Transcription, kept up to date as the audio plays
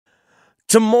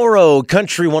Tomorrow,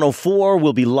 Country 104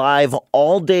 will be live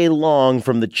all day long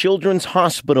from the Children's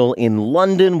Hospital in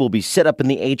London. We'll be set up in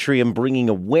the atrium, bringing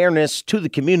awareness to the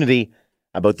community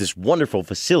about this wonderful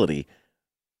facility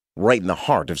right in the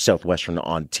heart of southwestern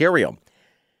Ontario.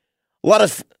 A lot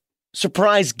of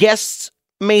surprise guests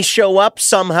may show up.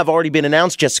 Some have already been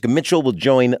announced. Jessica Mitchell will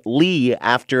join Lee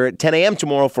after 10 a.m.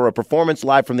 tomorrow for a performance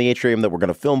live from the atrium that we're going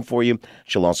to film for you.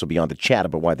 She'll also be on to chat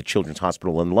about why the Children's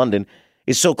Hospital in London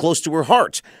is so close to her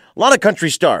heart. A lot of country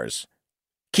stars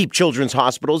keep children's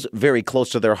hospitals very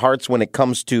close to their hearts when it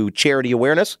comes to charity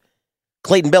awareness.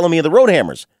 Clayton Bellamy of the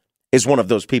Roadhammers is one of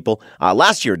those people.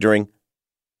 Last year, during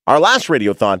our last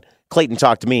Radiothon, Clayton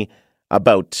talked to me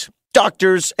about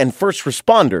doctors and first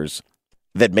responders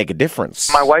that make a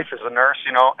difference. My wife is a nurse,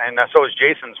 and so is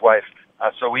Jason's wife.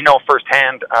 So we know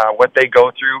firsthand what they go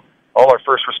through. All our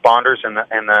first responders and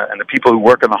the people who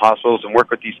work in the hospitals and work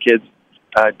with these kids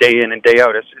day in and day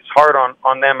out. It's hard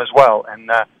on them as well, and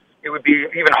it would be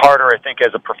even harder, I think,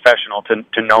 as a professional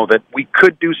to know that we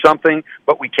could do something,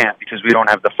 but we can't because we don't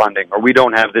have the funding, or we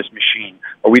don't have this machine,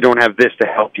 or we don't have this to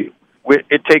help you.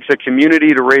 It takes a community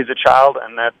to raise a child,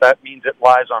 and that means it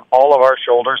lies on all of our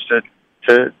shoulders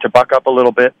to buck up a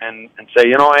little bit and say,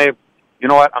 you know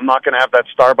what, I'm not going to have that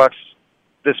Starbucks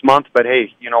this month, but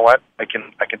hey, you know what, I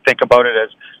can think about it as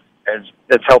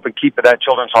that's helping keep that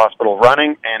children's hospital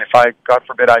running, and if God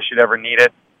forbid, I should ever need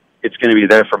it, it's going to be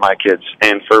there for my kids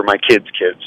and for my kids' kids.